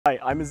Hi,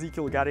 I'm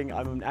Ezekiel.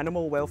 I'm an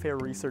animal welfare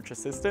research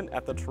assistant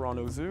at the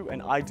Toronto Zoo,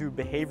 and I do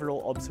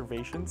behavioural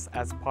observations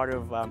as part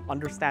of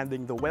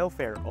understanding the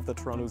welfare of the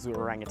Toronto Zoo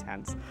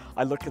orangutans.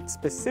 I look at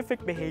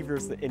specific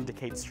behaviours that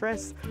indicate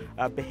stress,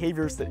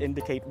 behaviours that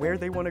indicate where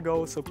they want to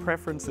go, so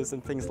preferences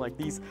and things like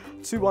these,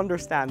 to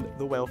understand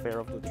the welfare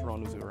of the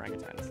Toronto Zoo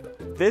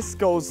orangutans. This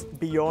goes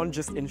beyond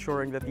just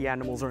ensuring that the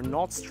animals are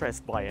not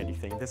stressed by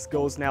anything. This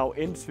goes now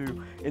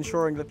into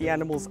ensuring that the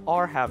animals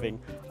are having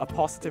a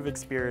positive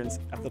experience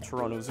at the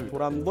Toronto Zoo.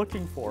 What I'm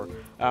looking for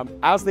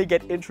as they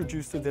get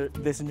introduced to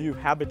this new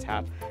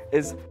habitat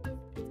is,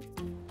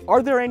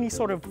 are there any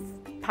sort of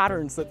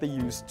patterns that they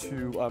use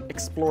to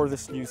explore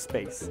this new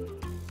space?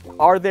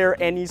 Are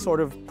there any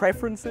sort of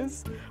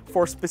preferences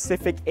for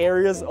specific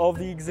areas of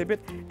the exhibit?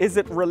 Is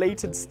it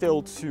related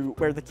still to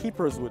where the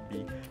keepers would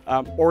be?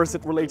 Or is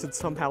it related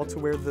somehow to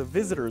where the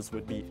visitors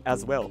would be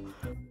as well?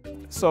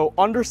 So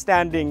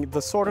understanding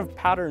the sort of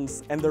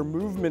patterns and their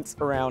movements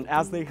around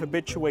as they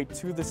habituate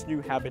to this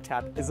new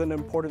habitat is an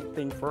important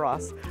thing for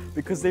us,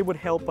 because they would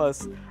help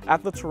us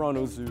at the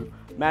Toronto Zoo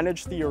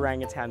manage the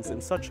orangutans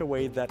in such a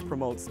way that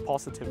promotes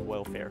positive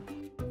welfare.